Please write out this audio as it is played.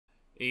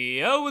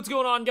Yo, what's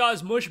going on,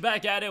 guys? Mush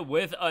back at it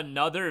with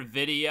another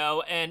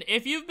video, and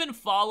if you've been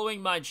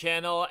following my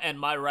channel and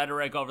my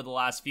rhetoric over the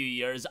last few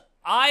years,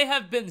 I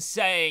have been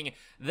saying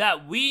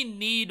that we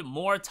need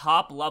more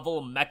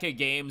top-level mecha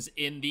games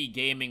in the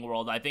gaming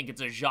world. I think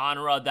it's a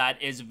genre that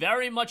is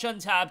very much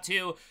untapped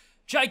too.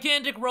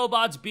 Gigantic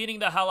robots beating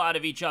the hell out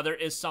of each other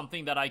is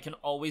something that I can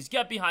always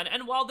get behind,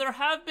 and while there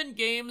have been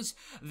games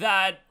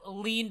that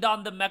leaned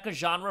on the mecha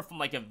genre from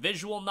like a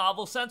visual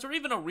novel sense or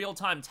even a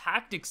real-time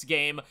tactics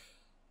game,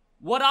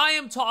 what I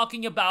am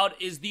talking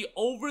about is the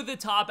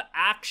over-the-top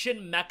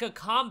action mecha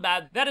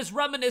combat that is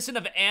reminiscent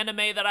of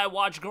anime that I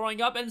watched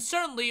growing up, and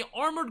certainly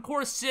Armored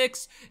Core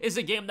 6 is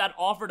a game that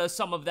offered us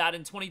some of that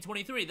in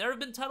 2023. There have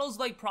been titles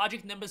like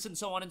Project Nimbus and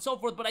so on and so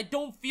forth, but I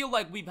don't feel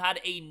like we've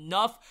had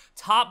enough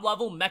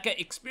top-level mecha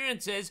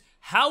experiences.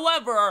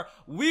 However,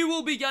 we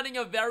will be getting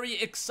a very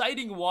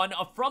exciting one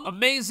from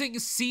Amazing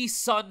Sea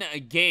Sun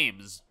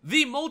Games,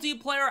 the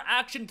multiplayer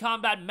action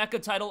combat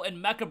mecha title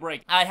in Mecha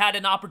Break. I had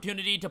an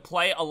opportunity to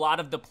play a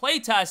lot of the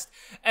playtest,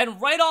 and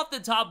right off the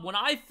top, when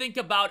I think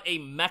about a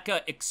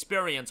mecha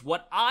experience,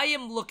 what I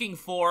am looking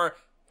for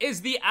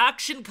is the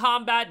action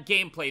combat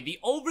gameplay, the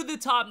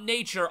over-the-top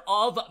nature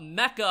of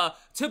mecha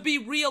to be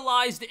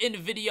realized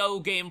in video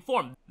game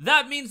form.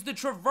 That means the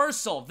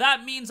traversal,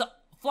 that means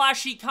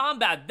flashy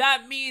combat,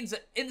 that means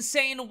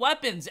insane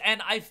weapons,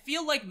 and I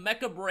feel like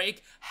Mecha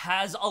Break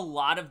has a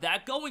lot of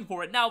that going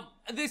for it. Now,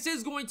 this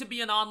is going to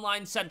be an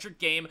online-centric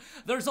game.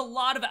 There's a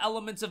lot of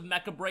elements of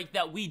Mecha Break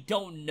that we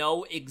don't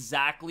know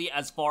exactly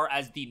as far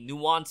as the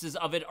nuances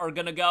of it are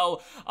gonna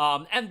go,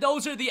 and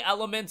those are the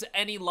elements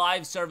any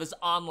live service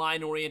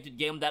online-oriented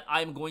game that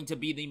I'm going to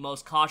be the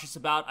most cautious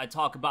about. I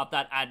talk about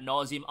that ad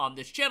nauseum on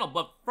this channel,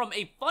 but from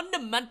a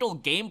fundamental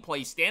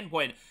gameplay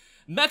standpoint,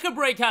 Mecha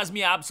Break has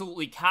me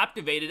absolutely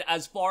captivated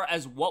as far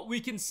as what we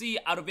can see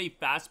out of a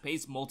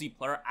fast-paced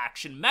multiplayer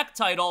action mech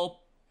title.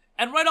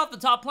 And right off the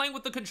top, playing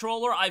with the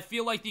controller, I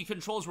feel like the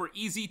controls were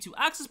easy to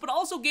access, but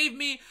also gave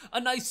me a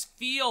nice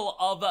feel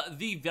of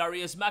the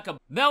various mecha.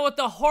 Now, at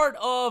the heart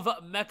of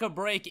Mecha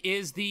Break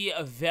is the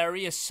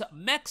various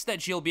mechs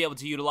that you'll be able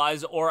to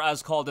utilize, or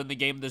as called in the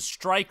game, the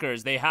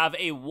strikers. They have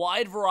a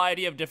wide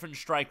variety of different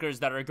strikers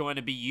that are going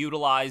to be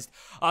utilized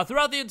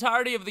throughout the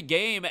entirety of the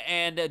game,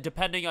 and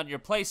depending on your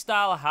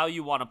playstyle, how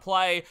you want to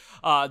play,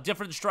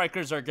 different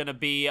strikers are going to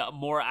be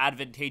more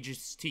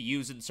advantageous to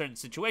use in certain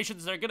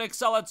situations. They're going to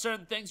excel at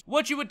certain things,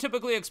 what you would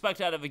typically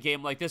expect out of a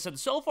game like this, and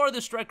so far the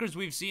strikers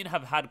we've seen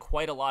have had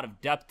quite a lot of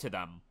depth to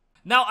them.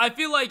 Now, I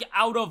feel like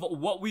out of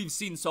what we've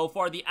seen so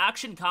far, the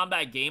action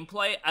combat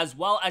gameplay, as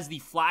well as the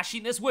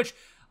flashiness, which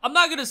I'm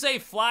not gonna say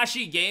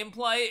flashy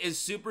gameplay is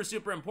super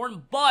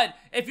important, but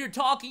if you're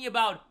talking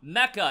about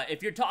mecha,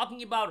 if you're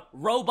talking about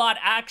robot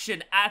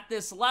action at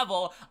this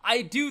level,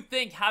 I do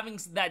think having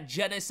that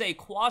je ne sais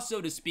quoi, so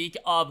to speak,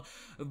 of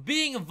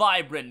being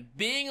vibrant,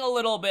 being a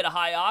little bit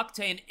high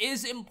octane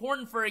is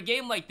important for a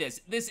game like this.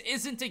 This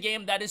isn't a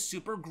game that is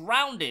super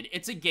grounded.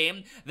 It's a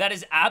game that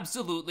is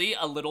absolutely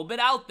a little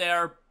bit out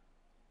there.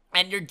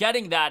 And you're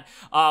getting that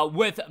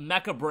with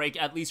Mecha Break,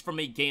 at least from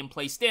a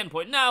gameplay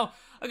standpoint. Now,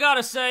 I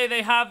gotta say,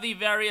 they have the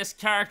various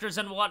characters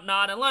and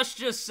whatnot, and let's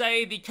just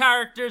say the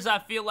characters I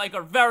feel like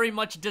are very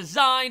much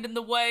designed in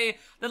the way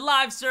that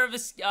live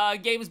service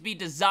games be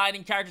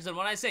designing characters. And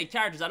when I say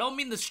characters, I don't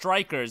mean the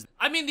strikers.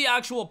 I mean the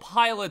actual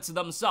pilots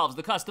themselves,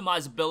 the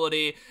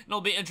customizability, and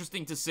it'll be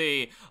interesting to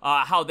see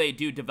how they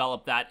do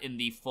develop that in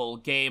the full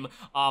game.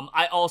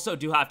 I also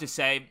do have to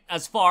say,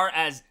 as far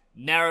as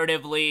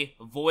narratively,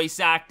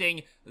 voice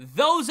acting,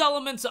 those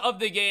elements of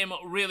the game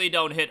really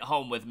don't hit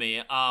home with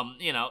me.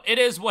 You know, it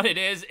is what it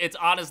is. It's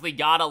honestly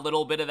got a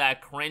little bit of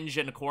that cringe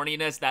and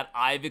corniness that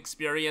I've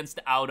experienced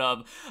out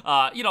of,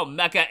 you know,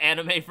 mecha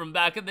anime from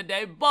back in the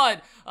day,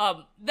 but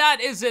that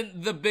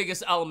isn't the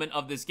biggest element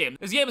of this game.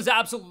 This game is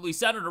absolutely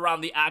centered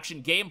around the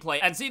action gameplay,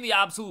 and seeing the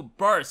absolute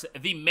burst,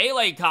 the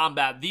melee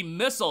combat, the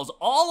missiles,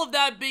 all of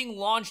that being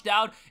launched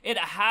out, it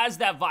has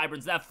that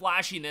vibrance, that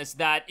flashiness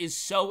that is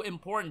so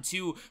important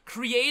to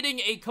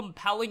creating a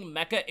compelling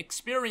mecha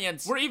experience,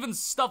 where even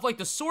stuff like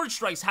the sword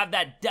strikes have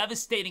that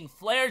devastating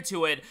flair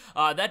to it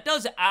that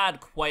does add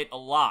quite a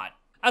lot.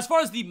 As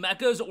far as the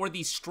mechas or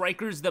the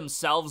strikers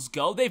themselves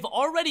go, they've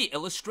already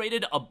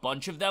illustrated a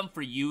bunch of them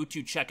for you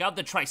to check out.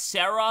 The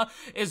Tricera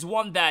is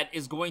one that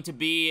is going to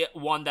be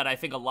one that I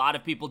think a lot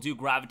of people do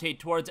gravitate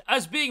towards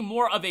as being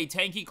more of a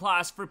tanky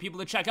class for people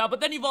to check out.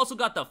 But then you've also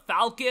got the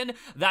Falcon,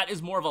 that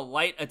is more of a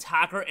light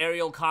attacker,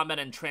 aerial combat,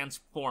 and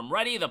transform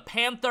ready. The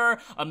Panther,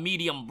 a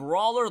medium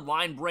brawler,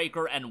 line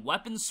breaker, and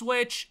weapon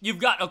switch. You've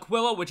got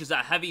Aquila, which is a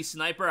heavy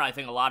sniper. I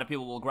think a lot of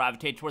people will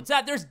gravitate towards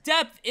that. There's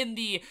depth in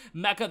the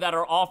mecha that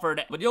are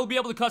offered, but you'll be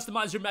able to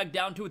customize your mech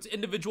down to its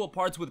individual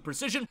parts with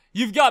precision.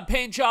 You've got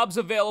paint jobs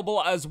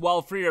available as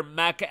well for your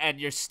mech,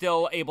 and you're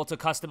still able to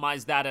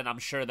customize that, and I'm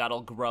sure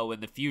that'll grow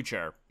in the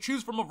future.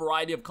 Choose from a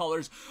variety of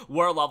colors,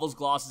 wear levels,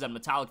 glosses, and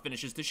metallic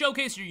finishes to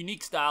showcase your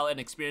unique style and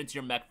experience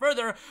your mech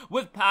further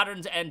with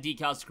patterns and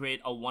decals to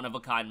create a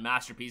one-of-a-kind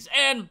masterpiece.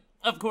 And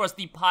of course,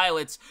 the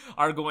pilots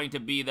are going to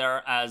be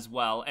there as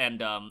well.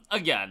 And,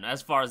 again,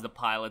 as far as the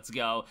pilots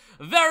go,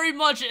 very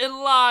much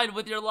in line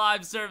with your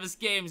live service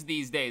games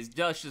these days.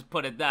 Just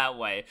put it that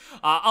way.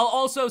 I'll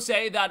also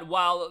say that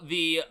while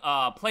the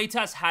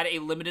playtest had a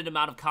limited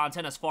amount of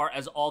content as far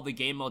as all the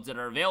game modes that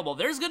are available,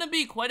 there's going to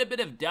be quite a bit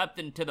of depth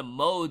into the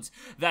modes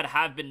that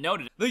have been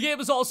noted. The game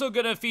is also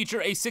going to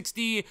feature a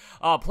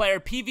 60-player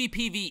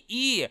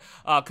PvPvE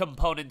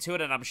component to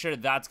it, and I'm sure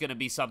that's going to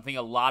be something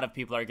a lot of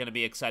people are going to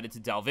be excited to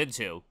delve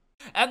into.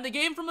 And the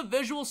game, from a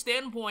visual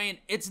standpoint,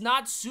 it's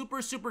not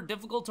super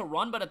difficult to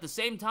run, but at the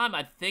same time,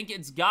 I think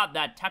it's got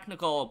that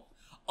technical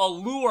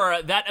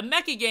allure that a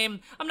mecha game,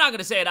 I'm not going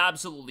to say it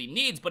absolutely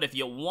needs, but if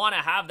you want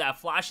to have that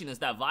flashiness,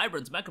 that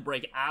vibrance, Mecha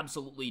Break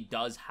absolutely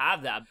does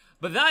have that.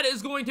 But that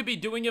is going to be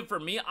doing it for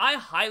me. I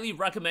highly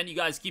recommend you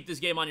guys keep this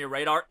game on your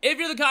radar. If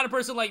you're the kind of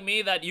person like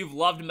me that you've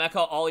loved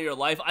Mecha all your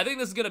life, I think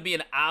this is going to be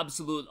an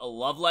absolute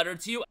love letter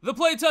to you. The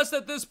playtest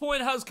at this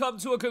point has come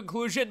to a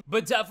conclusion,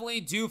 but definitely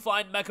do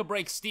find Mecha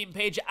Break's Steam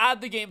page,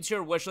 add the game to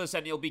your wishlist,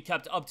 and you'll be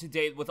kept up to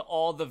date with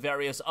all the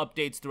various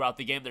updates throughout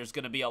the game. There's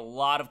going to be a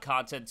lot of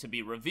content to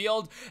be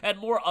revealed, and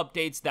more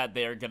updates that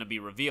they're going to be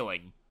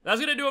revealing. That's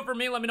going to do it for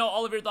me. Let me know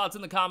all of your thoughts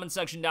in the comments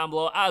section down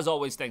below. As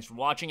always, thanks for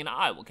watching, and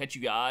I will catch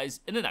you guys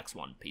in the next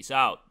one. Peace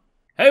out.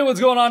 Hey, what's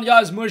going on,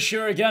 guys? Mush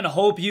here again.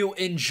 Hope you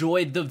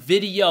enjoyed the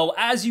video.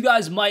 As you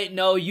guys might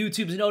know,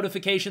 YouTube's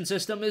notification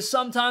system is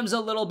sometimes a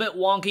little bit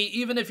wonky,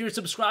 even if you're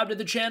subscribed to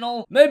the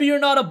channel. Maybe you're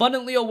not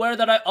abundantly aware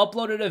that I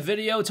uploaded a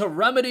video. To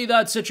remedy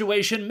that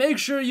situation, make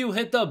sure you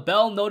hit the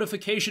bell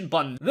notification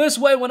button. This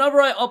way, whenever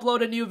I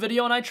upload a new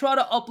video, and I try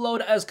to upload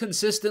as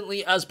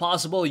consistently as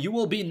possible, you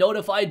will be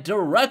notified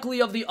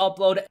directly of the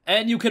upload,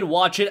 and you can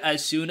watch it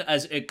as soon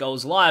as it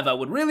goes live. I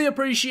would really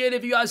appreciate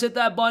if you guys hit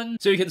that button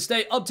so you can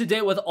stay up to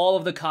date with all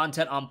of the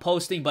content I'm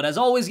posting. But as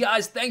always,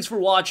 guys, thanks for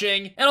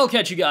watching, and I'll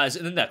catch you guys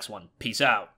in the next one. Peace out.